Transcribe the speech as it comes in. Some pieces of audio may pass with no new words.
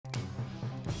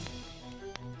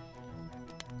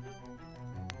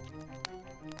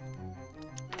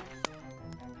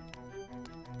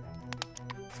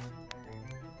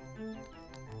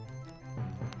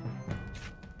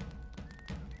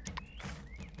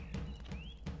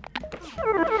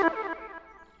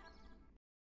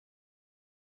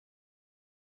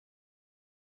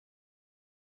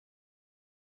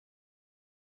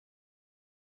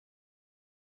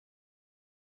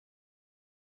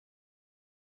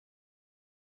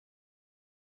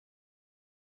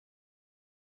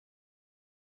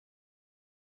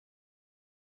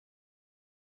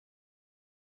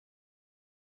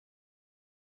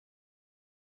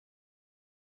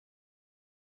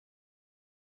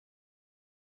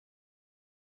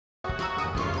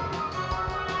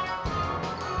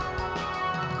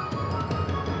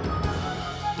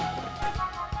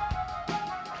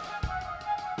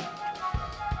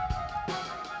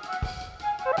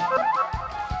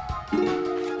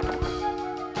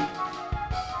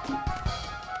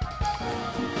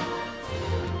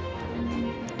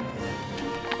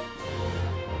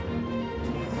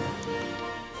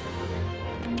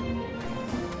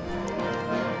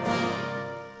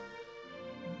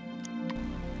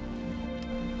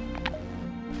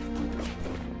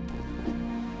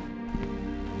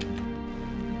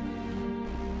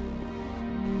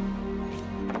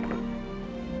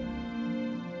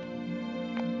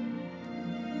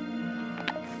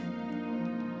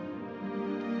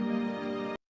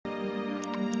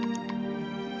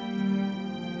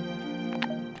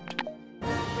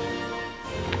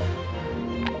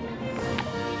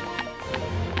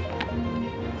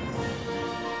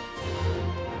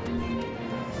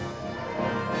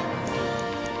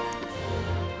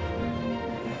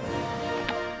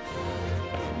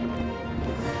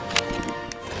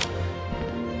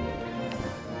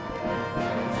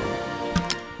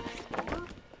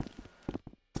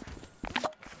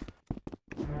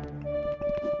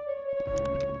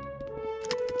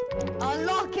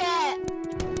Unlock it!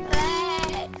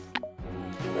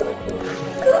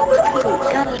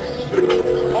 Please!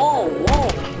 Oh, whoa!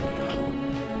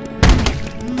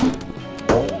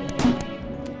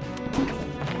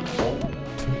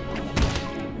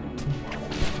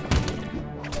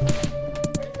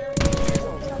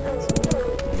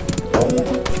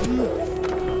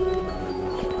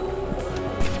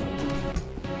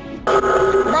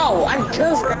 Bro, I'm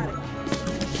just...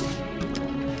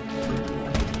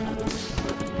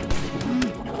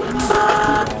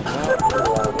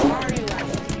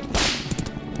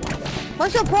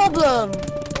 What's your problem?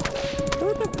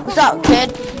 What's up,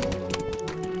 kid?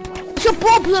 What's your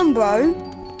problem, bro?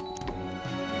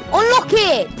 Unlock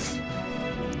it!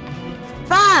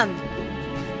 Fam!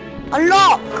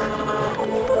 Unlock!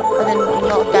 And then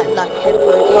not that like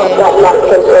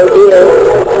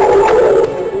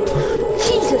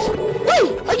Jesus! Hey!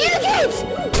 Are you the kids?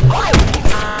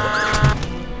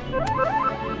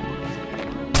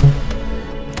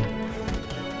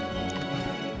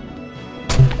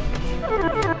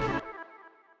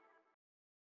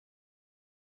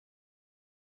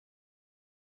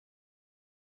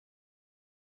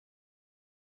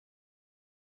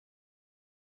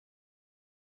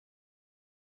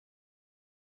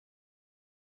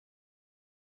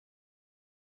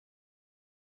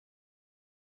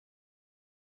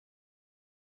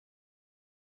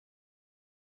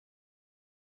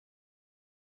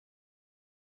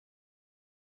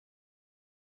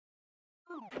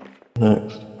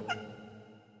 Next.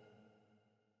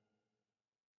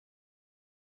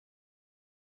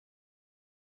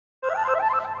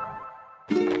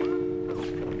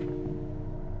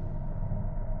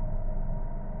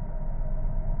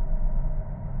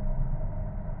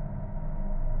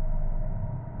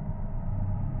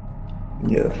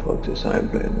 Yeah, fuck this, I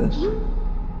ain't playing this.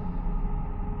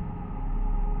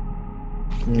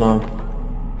 No.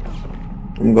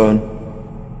 I'm gone.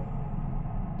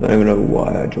 Don't even know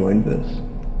why I joined this.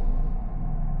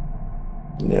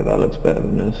 Yeah, that looks better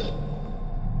than this.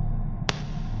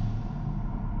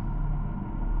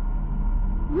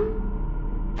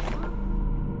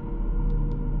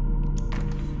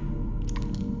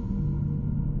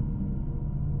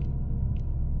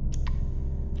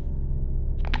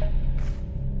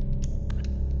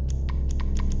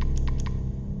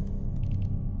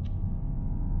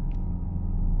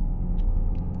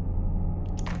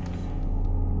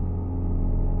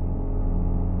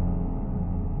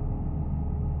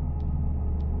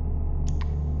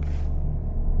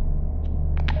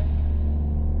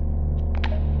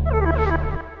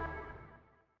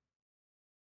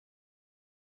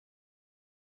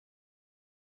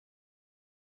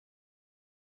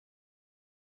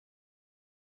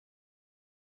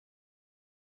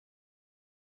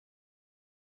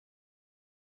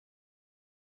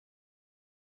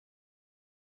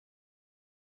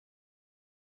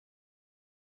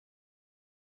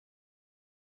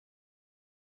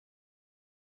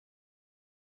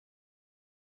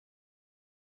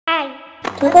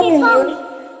 Chúng ta nhìn phone. dưới.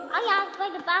 I gotta go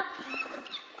to the bathroom.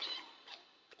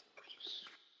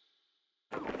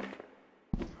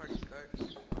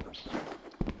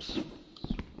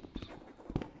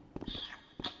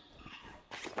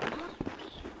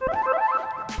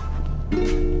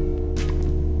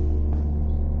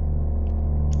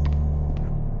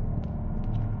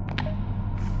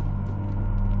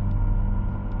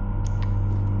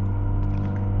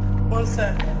 One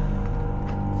sec.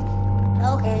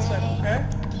 Okay. One sec, okay?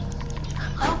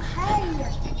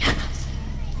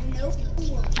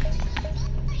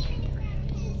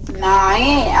 Nah, I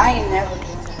ain't never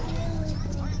doing that.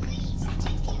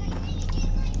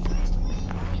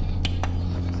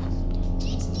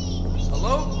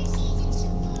 Hello?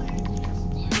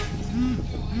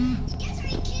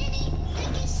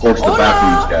 Go to the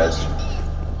bathrooms, guys.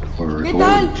 We're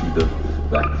going to the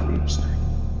bathrooms.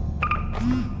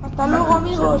 Hasta luego,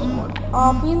 amigos.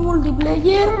 Pin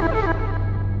multiplayer.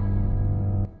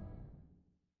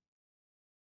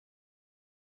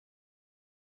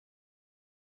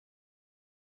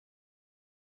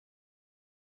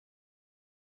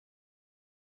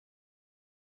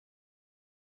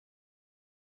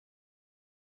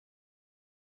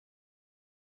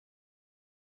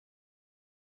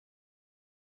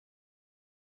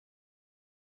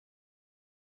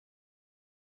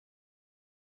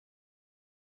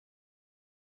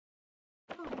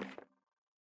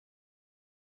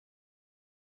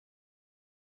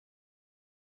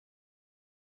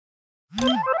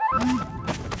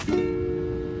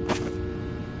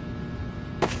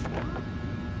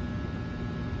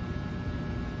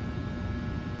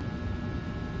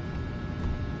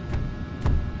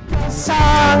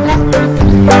 Song.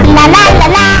 La la la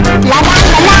la la la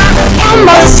la la.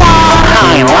 Elmo song.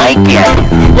 I like it.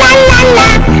 La la la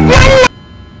la la.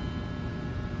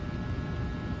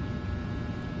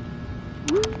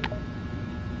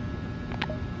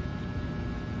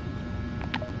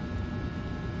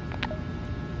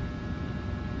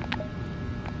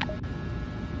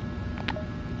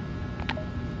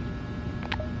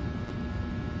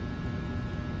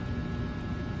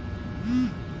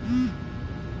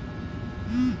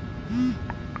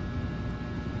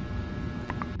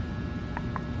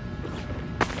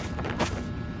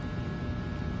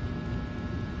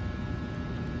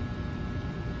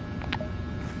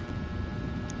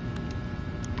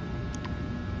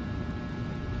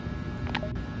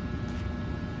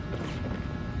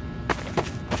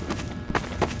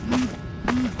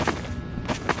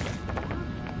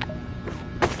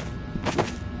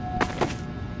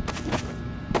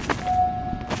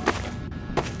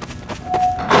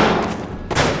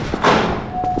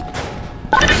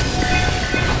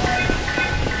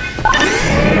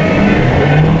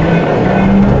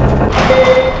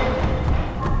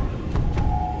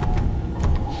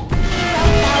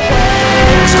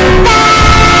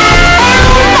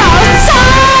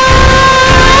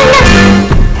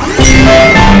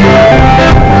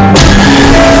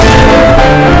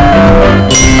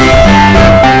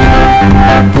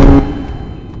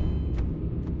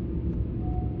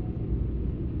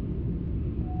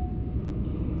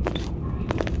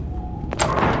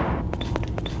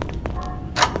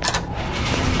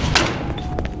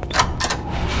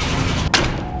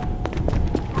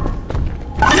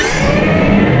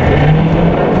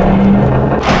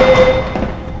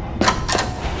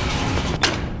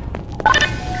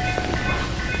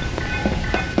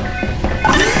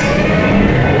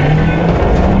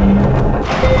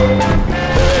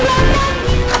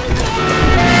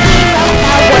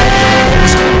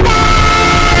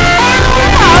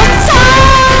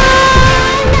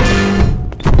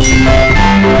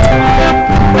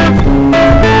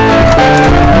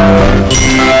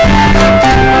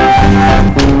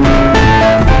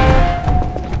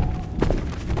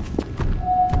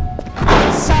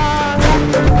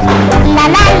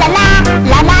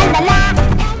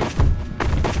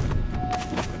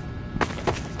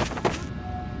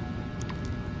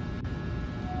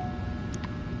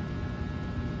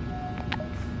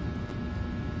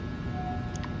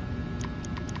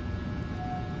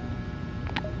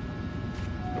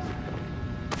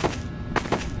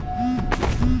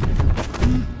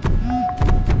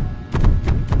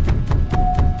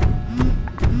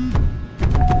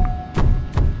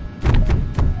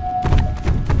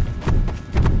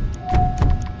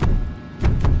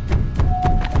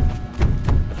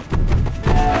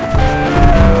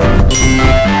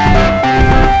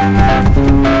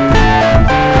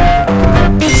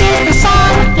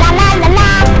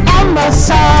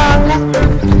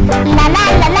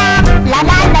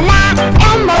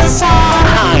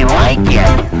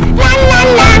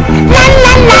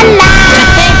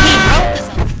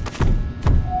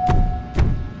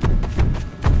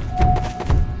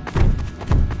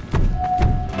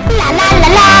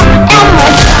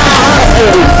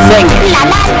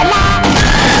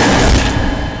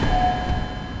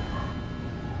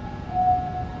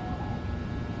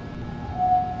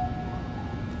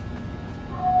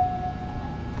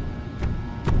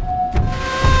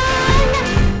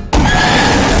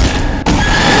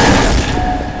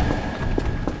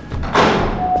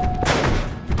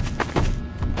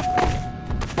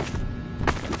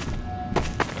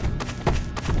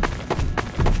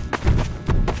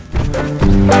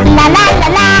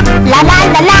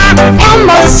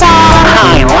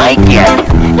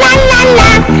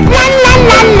 la la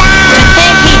la la. To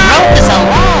think he wrote this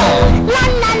alone. La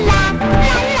la la,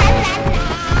 la la la la.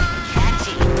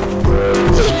 Catchy.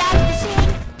 He loves to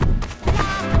sing.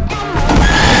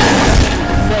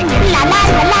 Sing it. La la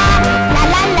la la, la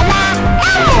la la la.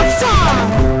 Elmo song.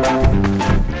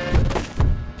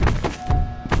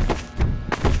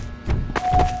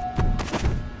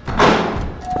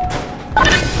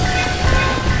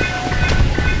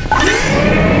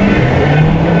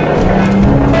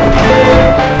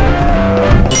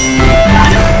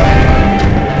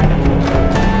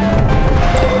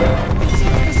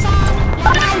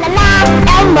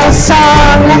 Elmo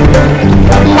song.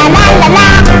 La la la la,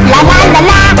 la la la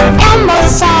la. Elmo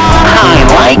song. I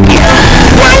like it.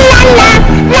 La la la,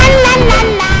 la la la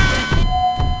la.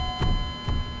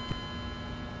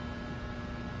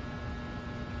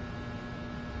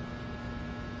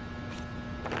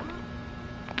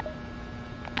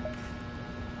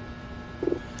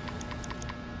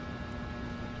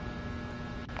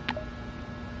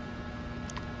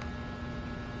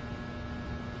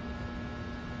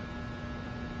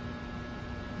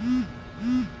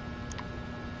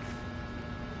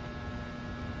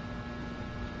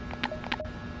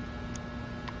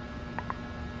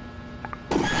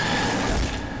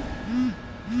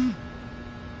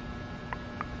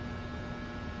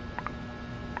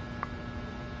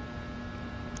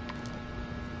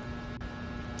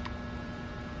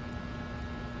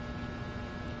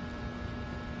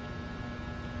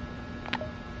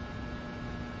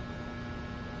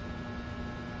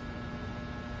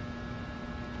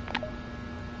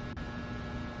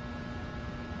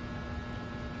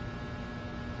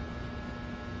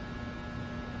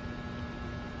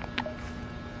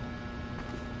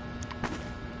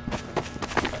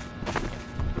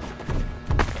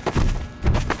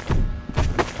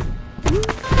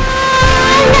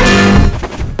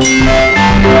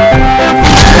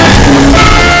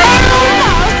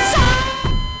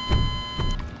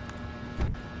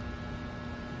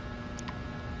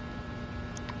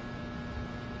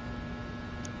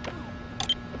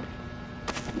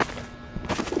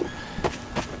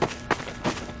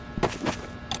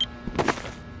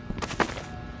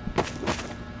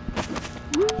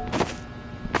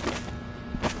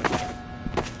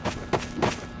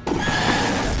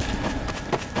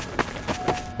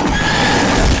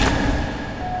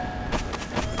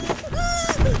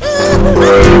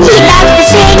 He loves to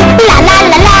sing. La la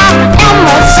la la.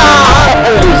 Elmo song.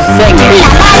 Sing it. La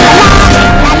la la la,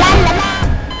 la la la la.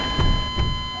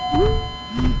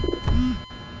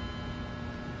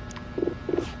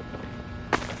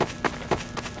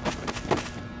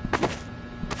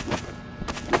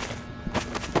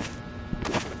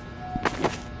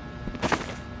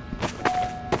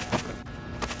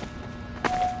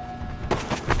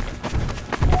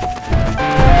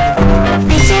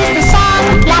 This is the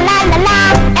song, la la la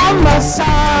la, Elmo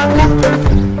song.